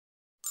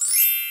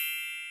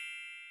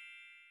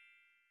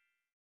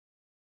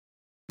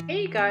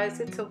Hey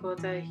guys, it's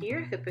Awilda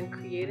here, Hip and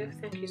Creative.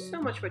 Thank you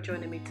so much for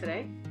joining me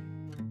today.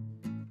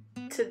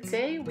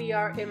 Today we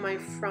are in my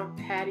front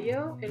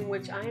patio, in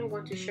which I am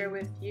going to share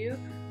with you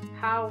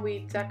how we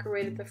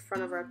decorated the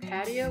front of our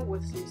patio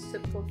with some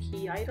simple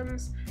key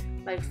items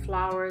like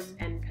flowers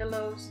and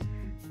pillows.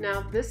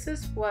 Now this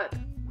is what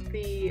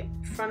the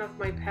front of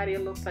my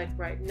patio looks like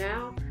right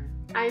now.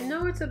 I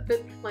know it's a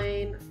bit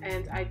plain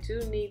and I do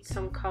need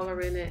some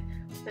color in it,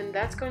 and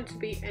that's going to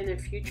be in a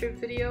future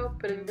video,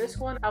 but in this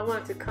one I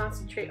wanted to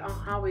concentrate on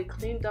how we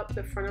cleaned up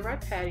the front of our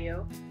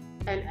patio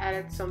and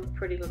added some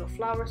pretty little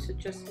flowers to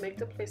just make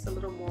the place a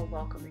little more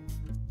welcoming.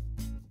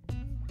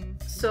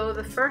 So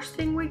the first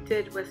thing we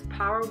did was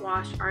power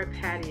wash our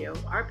patio.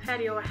 Our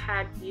patio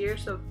had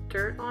years of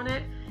dirt on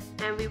it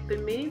and we've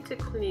been meaning to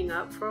cleaning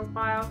up for a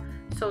while.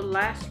 So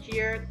last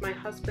year my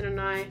husband and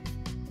I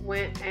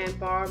went and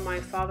borrowed my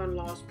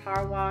father-in-law's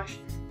power wash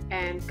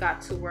and got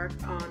to work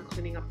on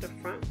cleaning up the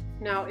front.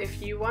 Now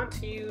if you want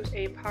to use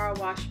a power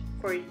wash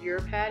for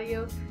your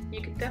patio, you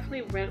can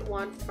definitely rent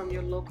one from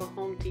your local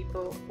Home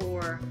Depot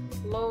or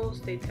Lowe's.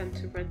 They tend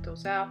to rent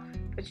those out,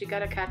 but you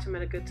gotta catch them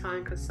at a good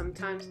time because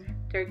sometimes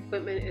their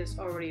equipment is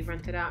already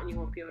rented out and you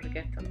won't be able to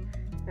get them.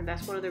 And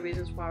that's one of the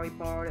reasons why we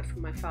borrowed it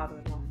from my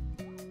father-in-law.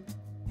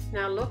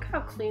 Now look how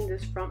clean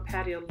this front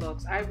patio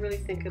looks. I really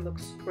think it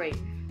looks great.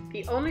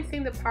 The only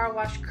thing the power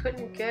wash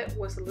couldn't get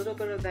was a little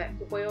bit of that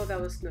oil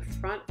that was in the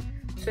front.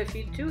 So if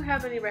you do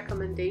have any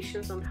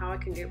recommendations on how I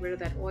can get rid of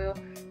that oil,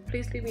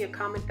 please leave me a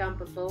comment down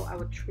below. I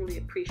would truly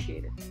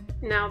appreciate it.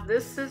 Now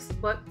this is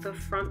what the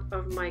front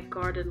of my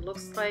garden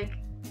looks like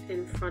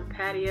in front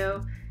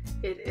patio.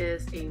 It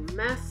is a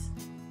mess.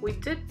 We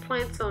did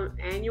plant some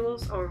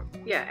annuals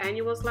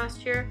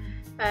last year,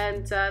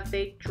 and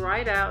they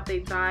dried out,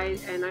 they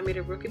died, and I made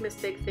a rookie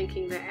mistake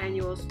thinking that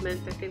annuals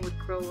meant that they would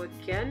grow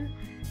again,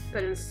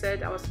 but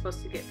instead I was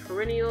supposed to get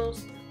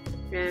perennials,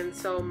 and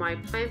so my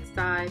plants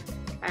died.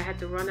 I had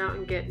to run out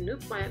and get new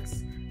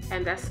plants,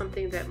 and that's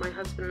something that my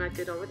husband and I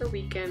did over the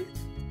weekend.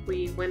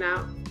 We went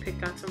out,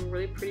 picked out some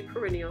really pretty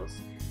perennials,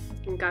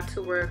 and got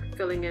to work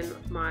filling in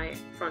my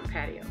front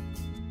patio.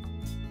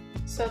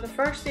 So the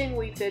first thing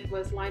we did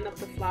was line up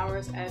the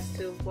flowers as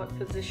to what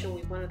position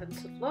we wanted them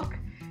to look.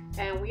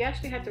 And we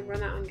actually had to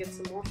run out and get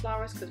some more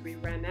flowers because we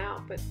ran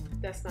out, but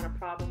that's not a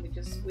problem.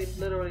 We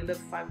literally live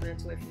 5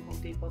 minutes away from Home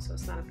Depot, so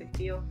it's not a big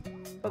deal.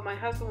 But my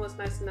husband was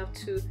nice enough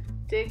to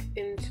dig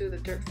into the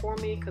dirt for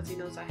me because he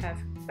knows I have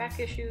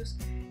back issues,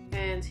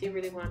 and he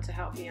really wanted to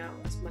help me out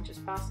as much as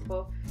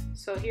possible.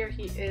 So here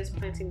he is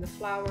planting the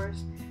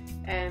flowers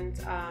and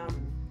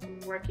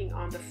working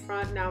on the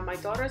front. Now my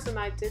daughters and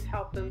I did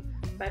help him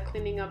by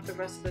cleaning up the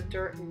rest of the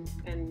dirt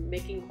and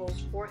making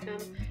holes for him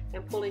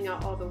and pulling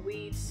out all the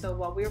weeds. So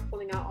while we were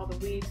pulling out all the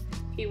weeds,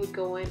 he would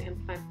go in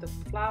and plant the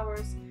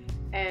flowers.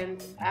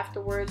 And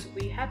afterwards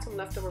we had some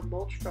leftover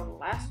mulch from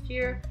last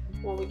year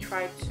when we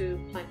tried to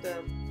plant the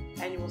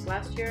annuals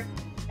last year,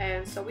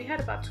 and so we had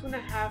about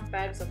 2.5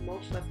 bags of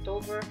mulch left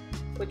over,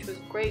 which was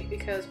great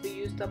because we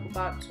used up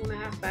about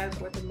 2.5 bags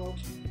worth of mulch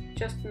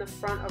just in the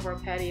front of our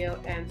patio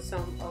and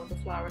some of the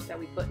flowers that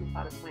we put in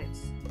potted plants.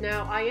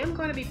 Now I am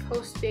going to be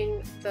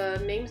posting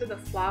the names of the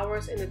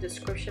flowers in the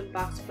description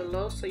box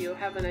below so you'll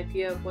have an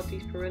idea of what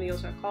these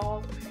perennials are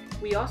called.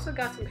 We also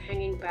got some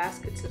hanging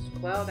baskets as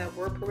well that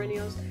were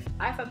perennials.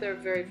 I thought they were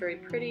very, very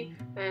pretty,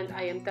 and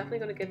I am definitely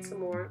going to get some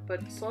more,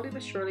 but slowly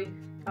but surely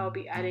I'll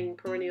be adding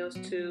perennials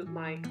to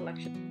my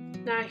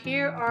collection. Now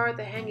here are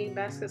the hanging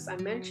baskets I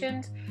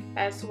mentioned,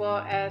 as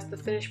well as the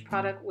finished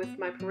product with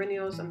my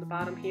perennials on the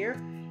bottom here.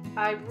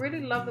 I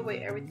really love the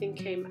way everything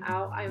came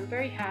out. I am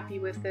very happy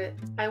with it.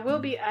 I will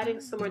be adding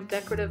some more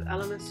decorative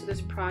elements to this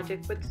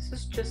project, but this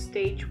is just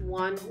stage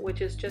 1,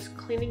 which is just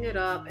cleaning it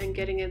up and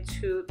getting it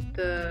to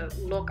the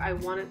look I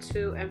want it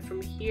to. And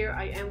from here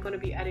I am going to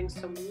be adding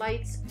some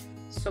lights,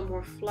 some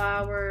more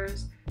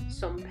flowers,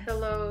 some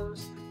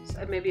pillows,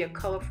 maybe a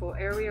colorful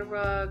area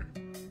rug,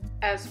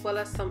 as well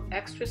as some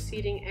extra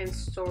seating and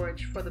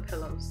storage for the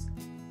pillows.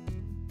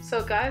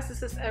 So guys,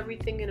 this is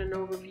everything in an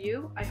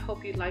overview. I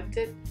hope you liked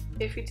it.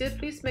 If you did,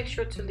 please make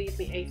sure to leave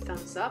me a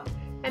thumbs up.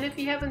 And if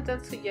you haven't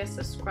done so yet,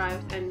 subscribe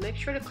and make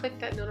sure to click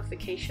that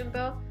notification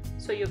bell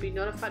so you'll be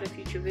notified of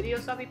future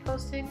videos I'll be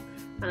posting.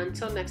 And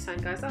until next time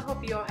guys, I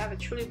hope you all have a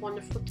truly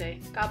wonderful day.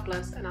 God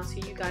bless, and I'll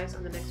see you guys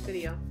on the next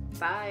video.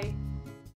 Bye!